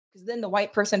Because then the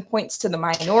white person points to the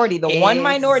minority, the one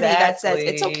minority that says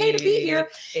it's okay to be here.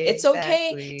 It's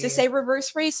okay to say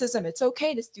reverse racism. It's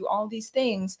okay to do all these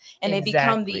things. And they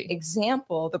become the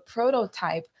example, the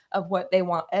prototype of what they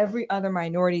want every other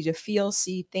minority to feel,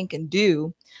 see, think, and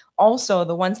do. Also,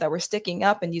 the ones that were sticking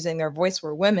up and using their voice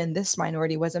were women. This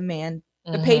minority was a man.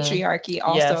 The patriarchy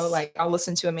also, like, I'll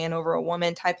listen to a man over a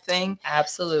woman type thing.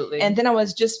 Absolutely. And then I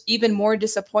was just even more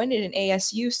disappointed in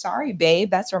ASU. Sorry, babe.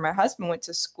 That's where my husband went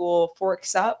to school.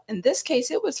 Forks up. In this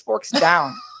case, it was forks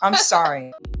down. I'm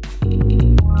sorry.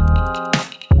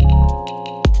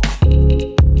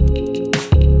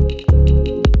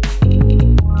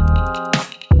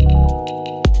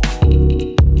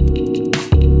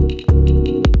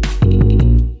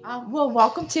 Well,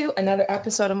 welcome to another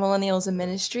episode of Millennials in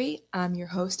Ministry. I'm your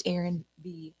host, Erin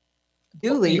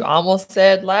Dooley. You almost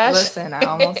said last. Listen, I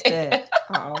almost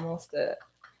did.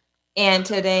 And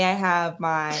today I have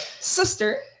my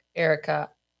sister, Ericka.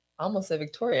 I almost said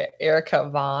Victoria. Ericka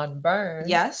Vaughn Byrne.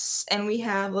 Yes, and we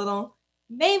have little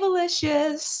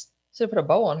Mabelicious. Should put a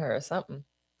bow on her or something.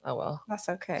 Oh well, that's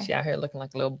okay. She out here looking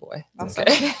like a little boy. That's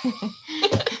okay.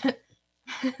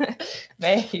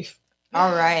 Maeve.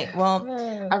 All right. Well,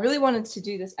 I really wanted to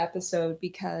do this episode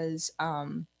because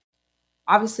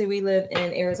obviously we live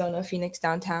in Arizona, Phoenix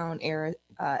downtown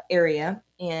area,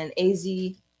 and AZ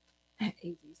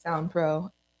Sound Pro,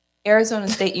 Arizona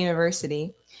State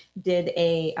University did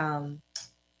a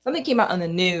something came out on the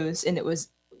news, and it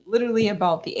was literally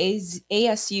about the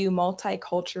ASU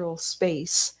Multi-cultural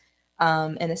Space,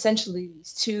 and essentially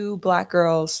these two Black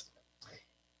girls.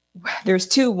 There's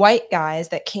two white guys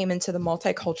that came into the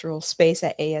multicultural space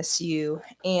at ASU,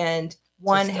 and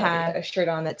one had a shirt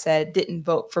on that said "Didn't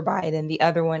vote for Biden." The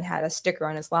other one had a sticker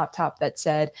on his laptop that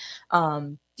said,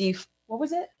 what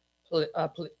was it?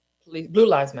 Blue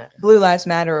Lives Matter. Blue Lives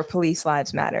Matter or Police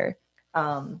Lives Matter.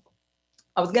 I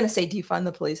was gonna say defund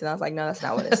the police, and I was like, no, that's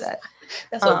not what it said.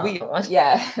 That's what we on.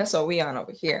 Yeah, that's what we on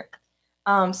over here.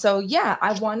 So yeah,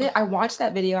 I watched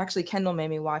that video. Actually, Kendall made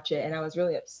me watch it, and I was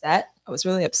really upset. I was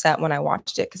really upset when I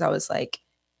watched it because I was like,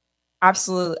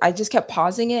 absolutely, I just kept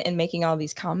pausing it and making all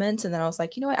these comments. And then I was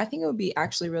like, you know what? I think it would be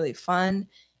actually really fun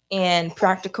and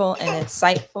practical and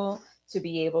insightful to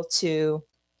be able to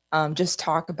just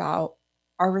talk about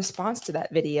our response to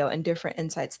that video and different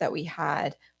insights that we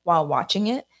had while watching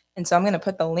it. And so I'm going to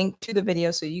put the link to the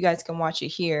video so you guys can watch it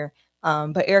here.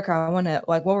 But Ericka, I want to,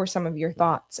 what were some of your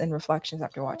thoughts and reflections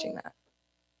after watching that?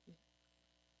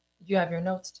 You have your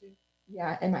notes too?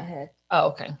 Yeah, in my head. Oh,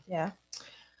 okay. Yeah.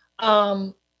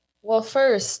 Well,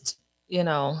 first,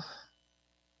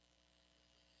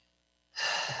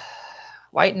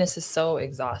 whiteness is so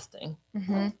exhausting.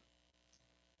 Mm-hmm.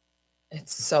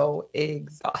 It's so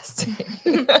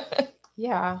exhausting.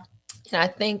 Yeah. And I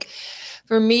think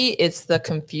for me, it's the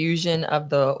confusion of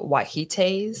the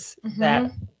Wahites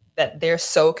that they're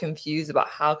so confused about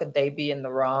how could they be in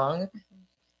the wrong,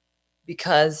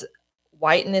 because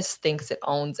whiteness thinks it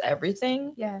owns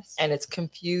everything. Yes. And it's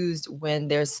confused when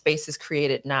there's spaces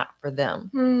created not for them.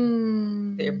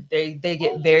 They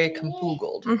get very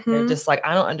confoogled. They're just like,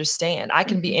 I don't understand. I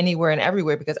can be anywhere and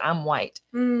everywhere because I'm white.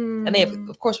 And they,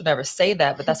 of course, would never say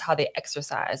that, but that's how they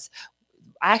exercise.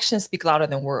 Actions speak louder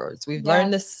than words. We've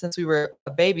learned this since we were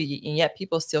a baby, and yet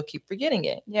people still keep forgetting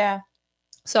it. Yeah.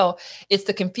 So it's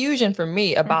the confusion for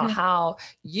me about how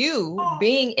you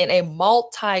being in a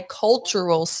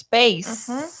multicultural space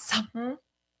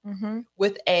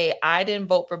with a "I didn't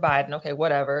vote for Biden," okay,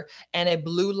 whatever, and a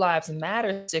Blue Lives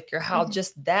Matter sticker, how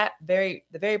just the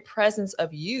very presence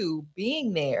of you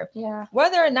being there,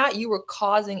 whether or not you were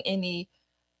causing any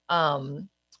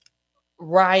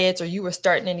riots or you were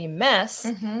starting any mess,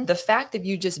 the fact of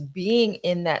you just being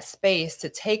in that space to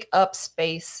take up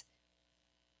space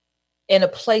in a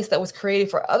place that was created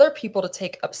for other people to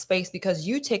take up space, because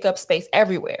you take up space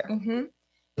everywhere.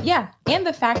 Yeah. And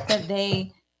the fact that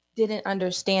they didn't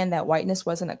understand that whiteness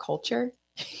wasn't a culture,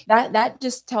 that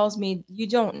just tells me you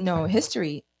don't know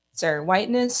history, sir.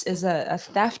 Whiteness is a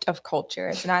theft of culture.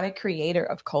 It's not a creator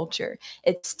of culture.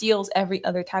 It steals every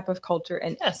other type of culture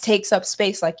and takes up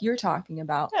space like you're talking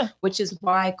about, which is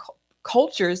why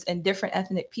cultures and different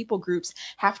ethnic people groups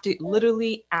have to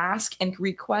literally ask and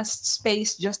request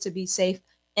space just to be safe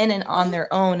in and on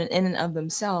their own and in and of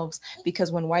themselves,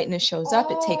 because when whiteness shows up,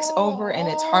 it takes over and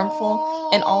it's harmful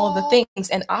and all of the things.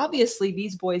 And obviously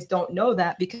these boys don't know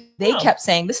that because they kept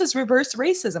saying this is reverse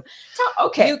racism.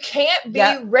 Okay, you can't be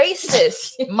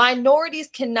racist. Minorities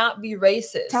cannot be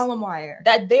racist. Tell them why.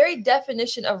 That very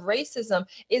definition of racism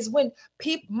is when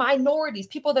minorities,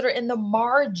 people that are in the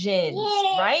margins,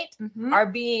 right, are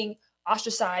being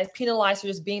ostracized, penalized for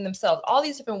just being themselves. All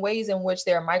these different ways in which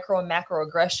there are micro and macro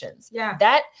aggressions. Yeah.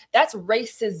 That's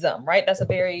racism, right? That's a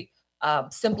very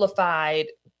simplified,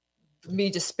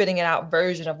 me just spitting it out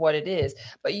version of what it is.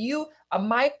 But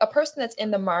a person that's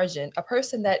in the margin, a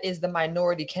person that is the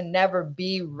minority, can never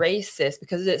be racist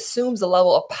because it assumes a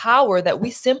level of power that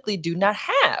we simply do not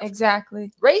have.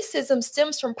 Exactly. Racism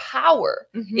stems from power.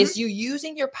 It's you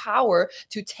using your power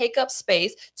to take up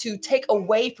space, to take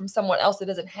away from someone else that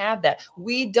doesn't have that.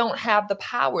 We don't have the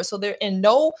power. So they're in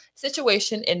no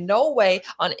situation, in no way,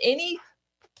 on any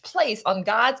place on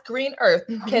God's green earth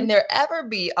can there ever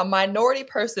be a minority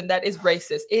person that is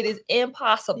racist. It is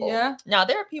impossible. Yeah. Now,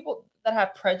 there are people that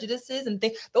have prejudices and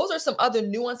things. Those are some other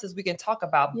nuances we can talk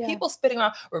about. Yeah. People spitting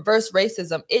on reverse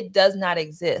racism, it does not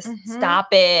exist. Stop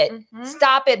it.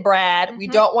 Stop it, Brad. We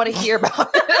don't want to hear about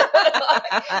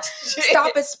it.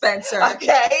 Stop it, Spencer.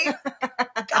 Okay.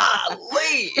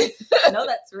 Golly. No,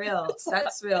 that's real.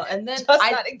 That's real. And then does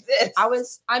not exist.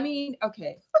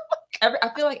 Okay.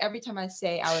 I feel like every time I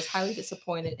say I was highly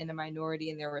disappointed in a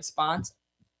minority in their response,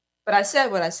 but I said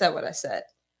what I said.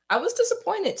 I was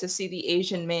disappointed to see the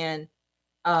Asian man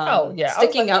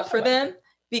sticking up for them,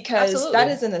 because that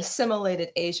is an assimilated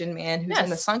Asian man who's in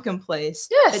the sunken place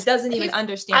that doesn't even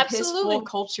understand his full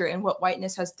culture and what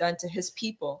whiteness has done to his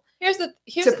people.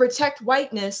 To protect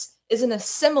whiteness is an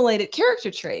assimilated character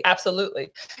trait.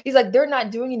 Absolutely. He's like, they're not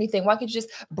doing anything. Why can't you just,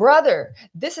 brother,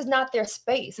 this is not their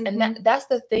space. And that's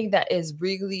the thing that is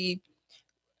really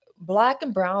Black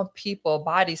and brown people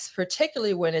bodies,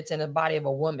 particularly when it's in the body of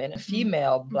a woman, a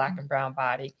female Black and brown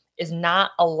body, is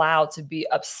not allowed to be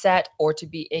upset or to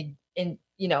be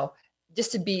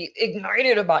just to be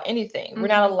ignited about anything. We're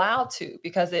not allowed to,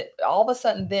 because all of a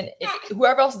sudden then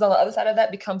whoever else is on the other side of that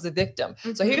becomes a victim.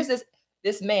 So here's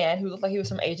this man who looked like he was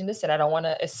from Asian descent, I don't want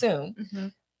to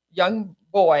assume, young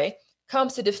boy,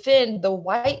 comes to defend the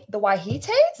Wahites.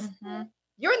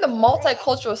 You're in the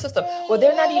multicultural system. Well,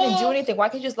 they're not even doing anything. Why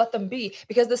can't you just let them be?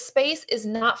 Because the space is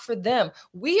not for them.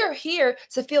 We are here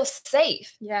to feel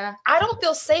safe. Yeah. I don't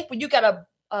feel safe when you got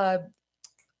a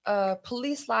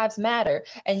police lives matter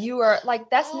and you are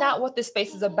like, that's not what this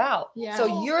space is about. Yeah.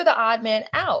 So you're the odd man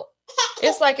out.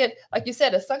 It's like you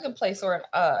said, a sunken place or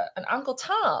an Uncle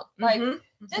Tom. Like,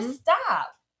 just stop.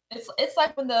 It's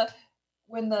like when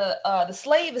the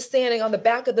slave is standing on the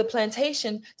back of the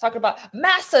plantation talking about,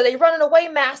 Massa, they running away,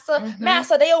 Massa.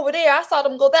 Massa, they over there. I saw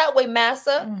them go that way,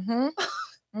 Massa.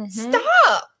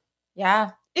 Stop.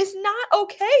 Yeah. It's not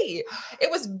okay. It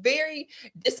was very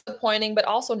disappointing, but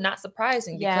also not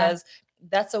surprising because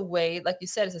that's a way, like you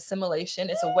said, it's assimilation.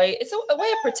 It's a way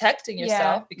of protecting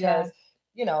yourself because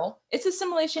it's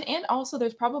assimilation. And also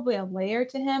there's probably a layer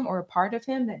to him or a part of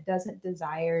him that doesn't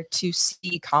desire to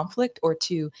see conflict or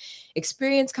to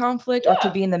experience conflict or to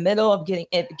be in the middle of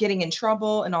getting in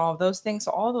trouble and all of those things.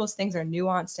 So all those things are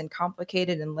nuanced and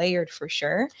complicated and layered for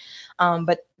sure.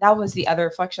 But that was the other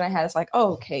reflection I had. It's like,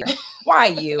 oh, okay, why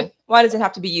you? Why does it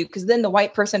have to be you? Because then the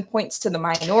white person points to the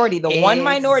minority, the one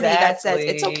minority that says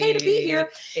it's okay to be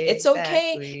here. It's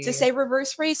okay to say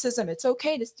reverse racism. It's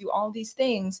okay to do all these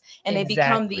things. And they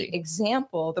become the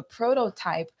example, the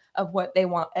prototype of what they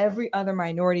want every other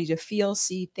minority to feel,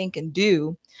 see, think, and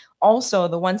do. Also,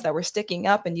 the ones that were sticking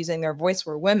up and using their voice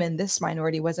were women. This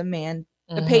minority was a man.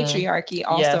 The patriarchy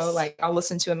also, like, I'll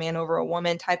listen to a man over a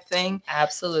woman type thing.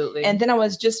 Absolutely. And then I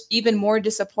was just even more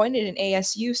disappointed in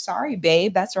ASU. Sorry,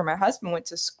 babe. That's where my husband went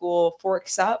to school.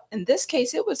 Forks up. In this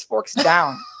case, it was forks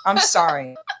down. I'm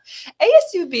sorry.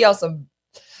 ASU be on some...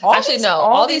 All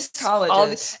these colleges. All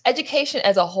this education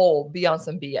as a whole be on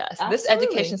some BS. Absolutely. This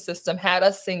education system had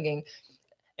us singing,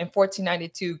 in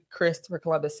 1492, Christopher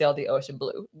Columbus sailed the ocean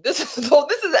blue. This is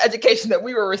the education that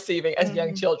we were receiving as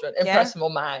young children, impressionable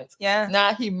minds. Yeah.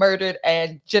 Now he murdered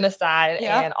and genocide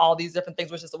and all these different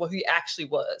things, which is what he actually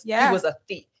was. Yeah. He was a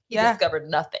thief. He discovered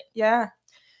nothing. Yeah.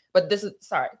 But this is,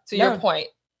 to your point,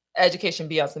 education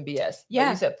be on some BS. Yeah.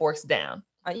 But you said forks down.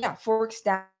 Forks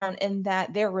down, in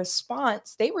that their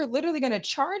response, they were literally going to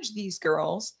charge these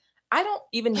girls. I don't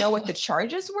even know what the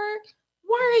charges were.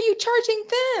 Why are you charging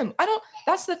them?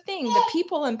 That's the thing. The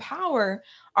people in power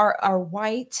are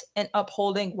white and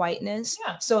upholding whiteness.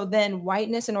 Yeah. So then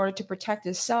whiteness, in order to protect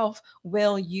itself,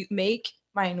 will make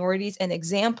minorities an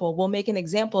example. Will make an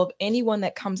example of anyone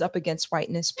that comes up against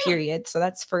whiteness, period. So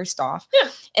that's first off. Yeah.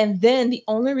 And then the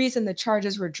only reason the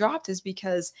charges were dropped is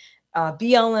because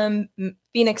BLM,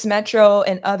 Phoenix Metro,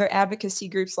 and other advocacy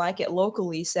groups like it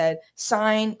locally said,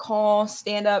 sign, call,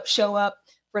 stand up, show up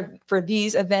for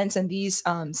these events and these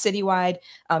citywide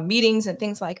meetings and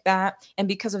things like that. And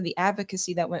because of the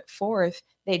advocacy that went forth,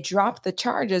 they dropped the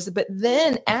charges, but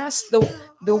then asked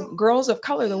the girls of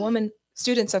color, the women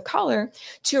students of color,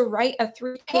 to write a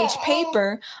 3-page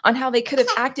paper on how they could have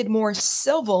acted more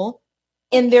civil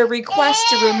in their request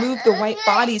to remove the white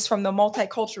bodies from the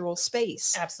multicultural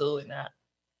space. Absolutely not.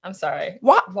 I'm sorry.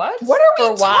 What are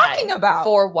we talking about?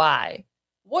 For why?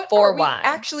 What are we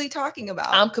actually talking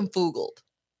about? I'm confoogled.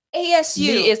 ASU.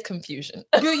 Me is confusion.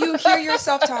 Do you hear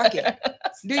yourself talking?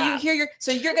 Do you hear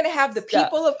so you're going to have the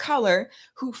people of color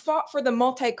who fought for the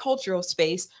multicultural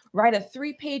space write a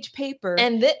 3-page paper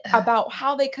about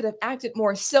how they could have acted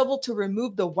more civil to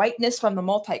remove the whiteness from the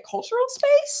multicultural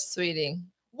space? Sweetie,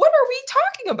 what are we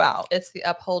talking about? It's the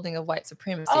upholding of white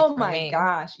supremacy. Oh my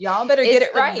gosh. Y'all better get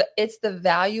it right. It's the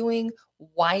valuing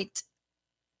white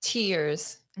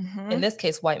tears. In this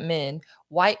case, white men,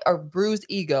 white or bruised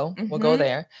ego. We'll go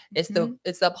there. It's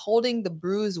it's upholding the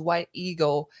bruised white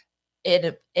ego.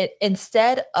 It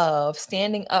instead of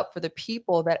standing up for the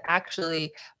people that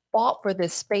actually fought for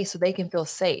this space so they can feel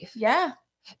safe. Yeah,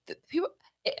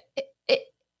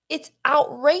 it's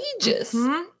outrageous.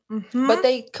 But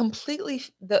they completely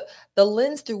the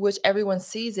lens through which everyone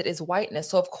sees it is whiteness.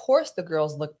 So of course the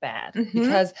girls look bad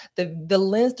because the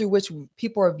lens through which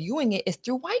people are viewing it is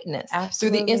through whiteness.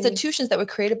 Absolutely. Through the institutions that were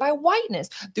created by whiteness,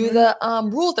 through the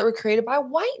rules that were created by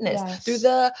whiteness, through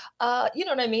the you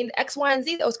know what I mean, X, Y, and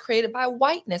Z that was created by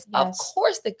whiteness. Of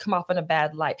course they come off in a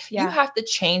bad light. You have to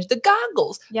change the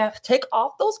goggles. Take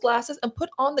off those glasses and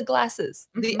put on the glasses,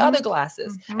 the other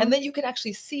glasses, and then you can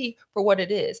actually see for what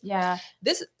it is.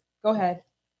 Go ahead.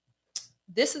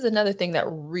 This is another thing that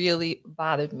really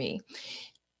bothered me.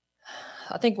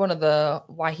 I think one of the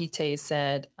Wahites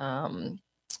said,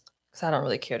 because I don't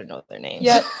really care to know their names.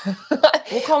 Yep.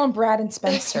 We'll call them Brad and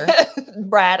Spencer.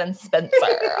 Brad and Spencer.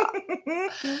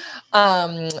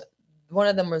 One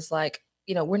of them was like,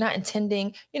 you know, we're not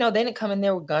intending, you know, they didn't come in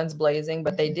there with guns blazing,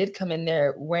 but they did come in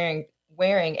there wearing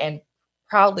and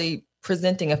proudly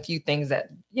presenting a few things that,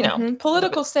 you know,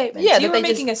 political statements. Yeah, you were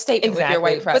making a statement with your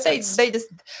white presence.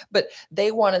 But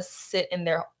they want to sit in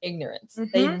their ignorance.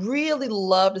 They really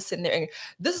love to sit in their ignorance.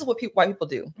 This is what white people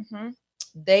do.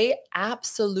 They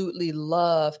absolutely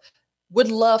would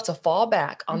love to fall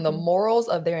back on the morals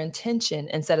of their intention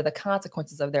instead of the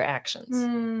consequences of their actions.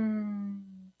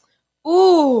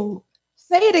 Ooh,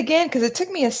 say it again, because it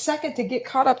took me a second to get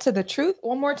caught up to the truth.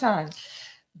 One more time.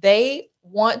 They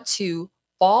want to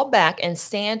fall back and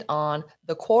stand on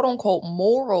the quote unquote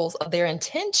morals of their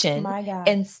intention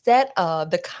instead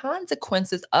of the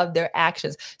consequences of their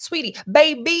actions. Sweetie,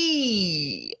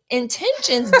 baby,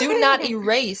 intentions do not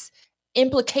erase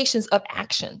implications of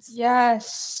actions.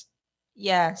 Yes.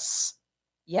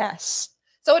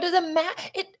 So it doesn't matter.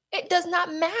 It does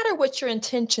not matter what your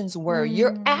intentions were.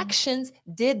 Your actions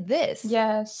did this.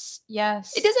 Yes.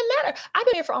 It doesn't matter. I've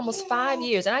been here for almost 5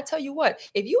 years. And I tell you what,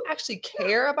 if you actually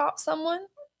care about someone,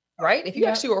 right? If you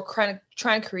actually are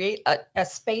trying to create a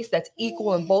space that's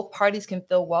equal and both parties can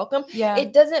feel welcome,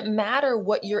 it doesn't matter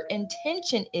what your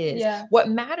intention is. What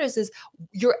matters is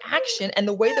your action and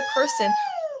the way the person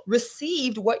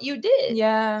received what you did.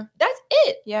 That's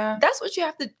it. That's what you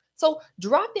have to. So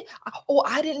drop it. Oh,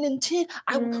 I didn't intend.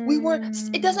 We weren't.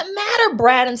 It doesn't matter,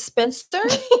 Brad and Spencer.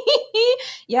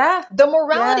 The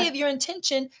morality of your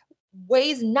intention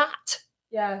weighs not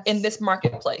in this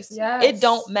marketplace. It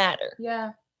don't matter.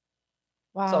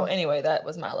 Wow. So anyway, that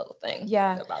was my little thing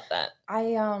about that.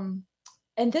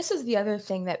 And this is the other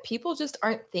thing that people just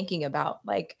aren't thinking about.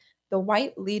 Like the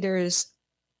white leaders,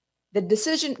 the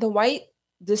white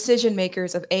decision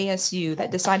makers of ASU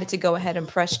that decided to go ahead and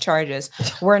press charges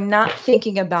were not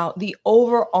thinking about the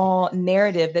overall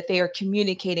narrative that they are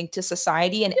communicating to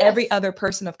society and every other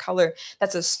person of color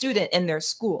that's a student in their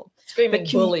school. Screaming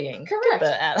bullying. Correct.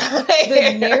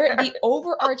 The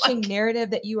overarching narrative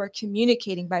that you are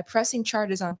communicating by pressing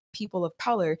charges on people of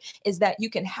color is that you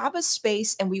can have a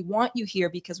space and we want you here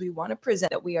because we want to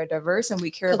present that we are diverse and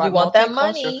we care about we want that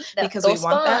money because we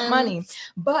want that money.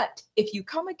 But if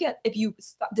you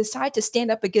decide to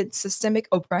stand up against systemic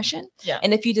oppression,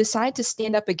 and if you decide to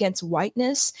stand up against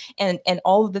whiteness and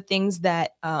all of the things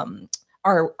that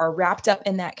are wrapped up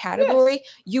in that category,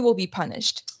 you will be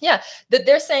punished. That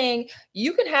they're saying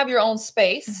you can have your own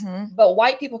space, but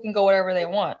white people can go wherever they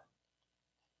want.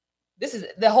 This is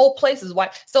the whole place is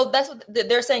white. So that's what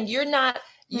they're saying. You're not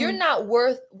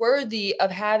worthy of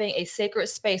having a sacred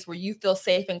space where you feel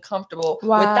safe and comfortable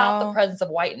without the presence of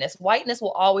whiteness. Whiteness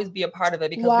will always be a part of it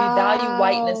because we value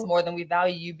whiteness more than we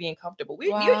value you being comfortable.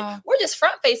 We're just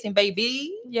front facing,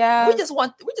 baby. We're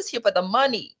just here for the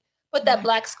money. Put that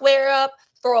black square up,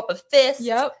 throw up a fist.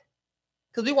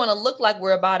 Because we want to look like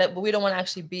we're about it, but we don't want to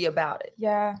actually be about it.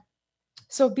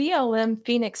 So BLM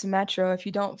Phoenix Metro, if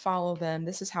you don't follow them,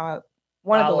 this is how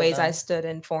one of the ways I stood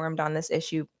informed on this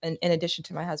issue, in addition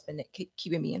to my husband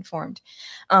keeping me informed.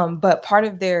 But part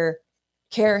of their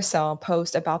carousel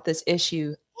post about this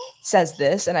issue says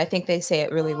this, and I think they say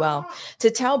it really well.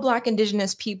 To tell Black,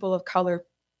 Indigenous people of color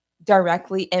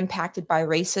directly impacted by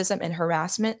racism and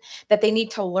harassment that they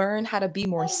need to learn how to be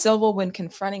more civil when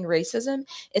confronting racism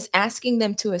is asking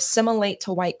them to assimilate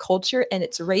to white culture, and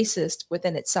it's racist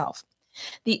within itself.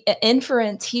 The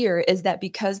inference here is that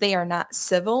because they are not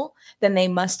civil, then they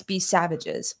must be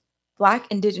savages. Black,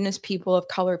 Indigenous people of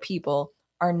color people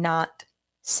are not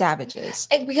savages.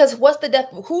 And because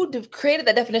who created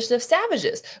that definition of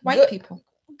savages? White people.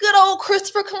 Good old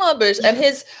Christopher Columbus and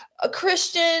his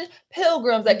Christian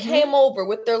pilgrims that came over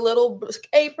with their little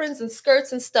aprons and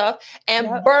skirts and stuff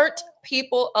and burnt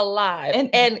people alive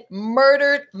and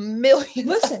murdered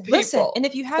millions of people. Listen, and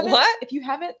if you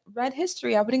haven't read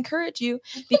history, I would encourage you,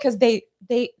 because there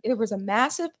was a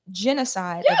massive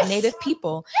genocide of Native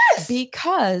people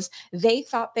because they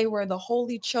thought they were the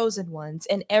holy chosen ones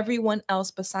and everyone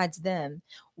else besides them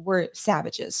were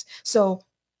savages. So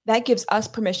that gives us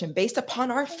permission, based upon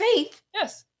our faith,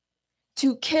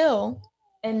 to kill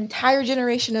an entire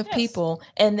generation of people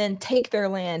and then take their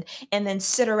land and then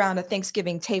sit around a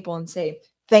Thanksgiving table and say,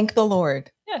 thank the Lord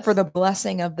for the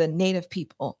blessing of the Native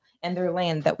people and their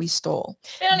land that we stole.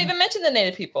 They don't even mention the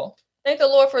Native people. Thank the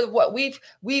Lord for what we've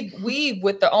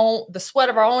with the sweat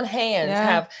of our own hands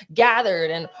have gathered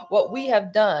and what we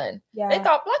have done. They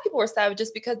thought Black people were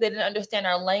savages because they didn't understand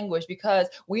our language, because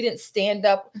we didn't stand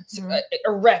up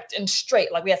erect and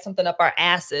straight like we had something up our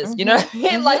asses. You know what I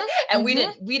mean? Like, and we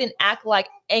didn't act like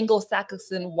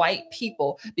Anglo-Saxon white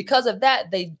people. Because of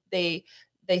that, they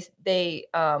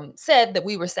said that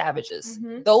we were savages.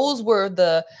 Those were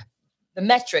the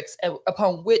metrics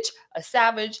upon which a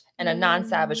savage and a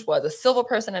non-savage was, a civil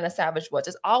person and a savage was.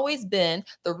 It's always been,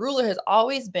 the ruler has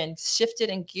always been shifted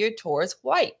and geared towards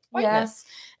whiteness. Yes.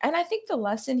 And I think the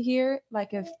lesson here,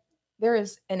 like, if there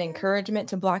is an encouragement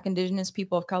to Black, Indigenous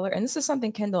people of color, and this is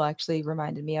something Kendall actually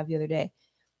reminded me of the other day,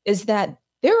 is that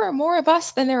there are more of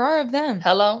us than there are of them.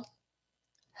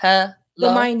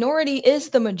 The minority is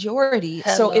the majority.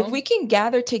 So if we can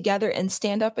gather together and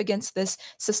stand up against this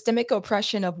systemic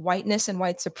oppression of whiteness and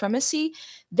white supremacy,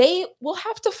 they will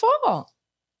have to fall.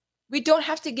 We don't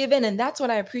have to give in. And that's what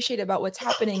I appreciate about what's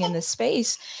happening in this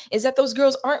space, is that those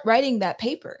girls aren't writing that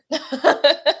paper.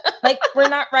 Like, we're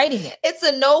not writing it. It's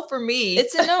a no for me.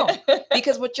 It's a no.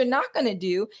 Because what you're not going to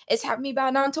do is have me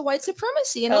bow down to white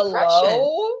supremacy and oppression.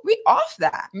 We off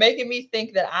that. Making me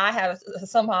think that I have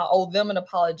somehow owe them an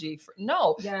apology.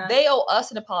 No, they owe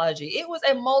us an apology. It was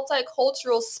a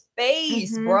multicultural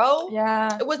space, bro.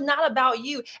 Yeah. It was not about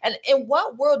you. And in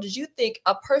what world did you think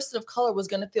a person of color was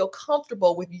going to feel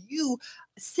comfortable with you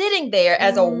sitting there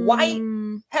as a white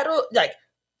hetero, like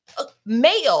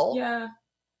male? Yeah.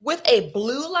 With a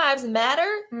Blue Lives Matter?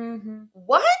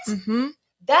 What?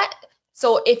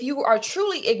 So if you are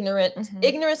truly ignorant,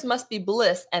 ignorance must be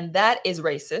bliss, and that is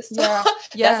racist. Yeah.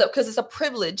 Because it's a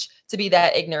privilege to be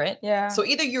that ignorant. Yeah. So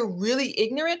either you're really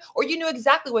ignorant or you knew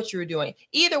exactly what you were doing.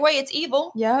 Either way, it's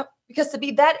evil. Yep. Because to be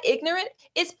that ignorant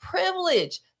is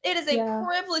privilege. It is a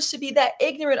privilege to be that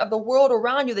ignorant of the world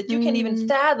around you that you can't even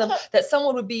fathom that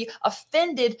someone would be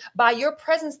offended by your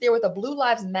presence there with a Blue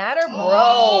Lives Matter.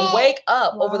 Bro, wake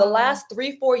up. Over the last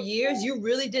 3-4 years, you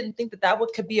really didn't think that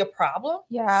could be a problem?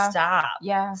 Yeah. Stop.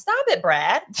 Yeah. Stop it,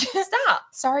 Brad. Stop.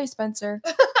 Sorry, Spencer.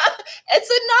 It's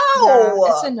a no.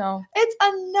 Yeah, it's a no. It's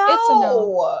a no. It's a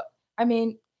no. I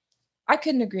mean, I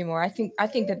couldn't agree more. I think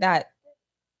that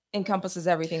encompasses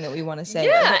everything that we want to say.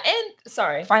 Yeah, and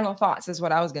sorry. Final thoughts is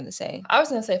what I was going to say. I was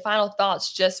going to say final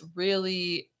thoughts, just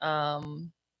really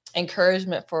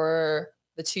encouragement for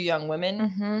the two young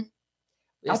women.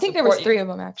 I think there was 3 of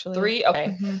them, actually. 3?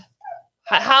 Okay.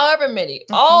 However many,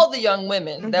 all the young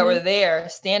women that were there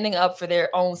standing up for their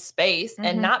own space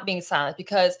and not being silent,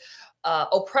 because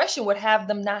oppression would have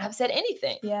them not have said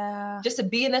anything. Yeah. Just to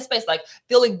be in that space, like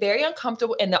feeling very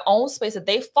uncomfortable in their own space that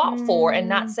they fought for and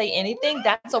not say anything,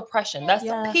 that's oppression. That's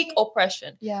the peak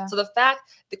oppression. Yeah. So the fact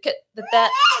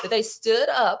that they stood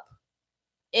up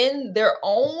in their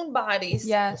own bodies,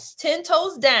 10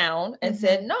 toes down, and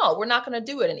said, no, we're not going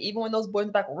to do it. And even when those boys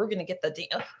were back, we're going to get the deal.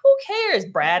 Who cares,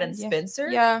 Brad and Spencer?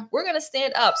 Yeah. We're going to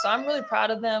stand up. So I'm really proud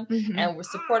of them and we're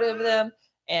supportive of them.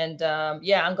 And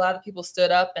I'm glad that people stood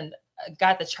up and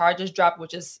got the charges dropped,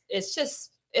 which is, it's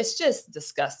just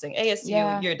disgusting.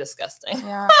 ASU, you're disgusting.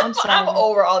 Yeah, I'm sorry. I'm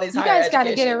over all these. You guys got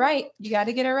to get it right. You got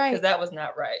to get it right. Because that was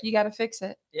not right. You got to fix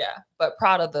it. Yeah, but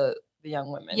proud of the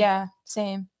young women. Yeah,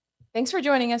 same. Thanks for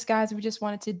joining us, guys. We just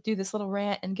wanted to do this little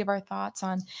rant and give our thoughts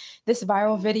on this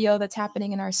viral video that's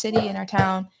happening in our city, in our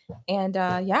town. And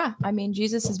yeah, I mean,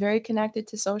 Jesus is very connected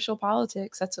to social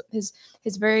politics. That's his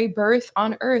very birth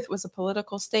on earth was a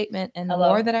political statement. And the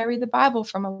more that I read the Bible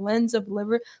from a lens of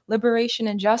liberation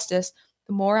and justice,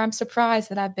 the more I'm surprised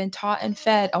that I've been taught and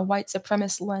fed a white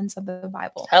supremacist lens of the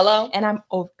Bible. And I'm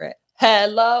over it.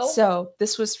 So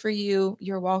this was for you.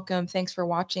 You're welcome. Thanks for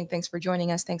watching. Thanks for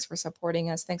joining us. Thanks for supporting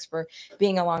us. Thanks for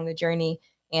being along the journey.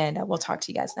 And we'll talk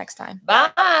to you guys next time. Bye.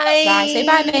 Bye. Say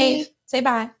bye, Maeve. Say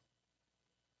bye.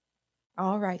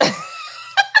 All right.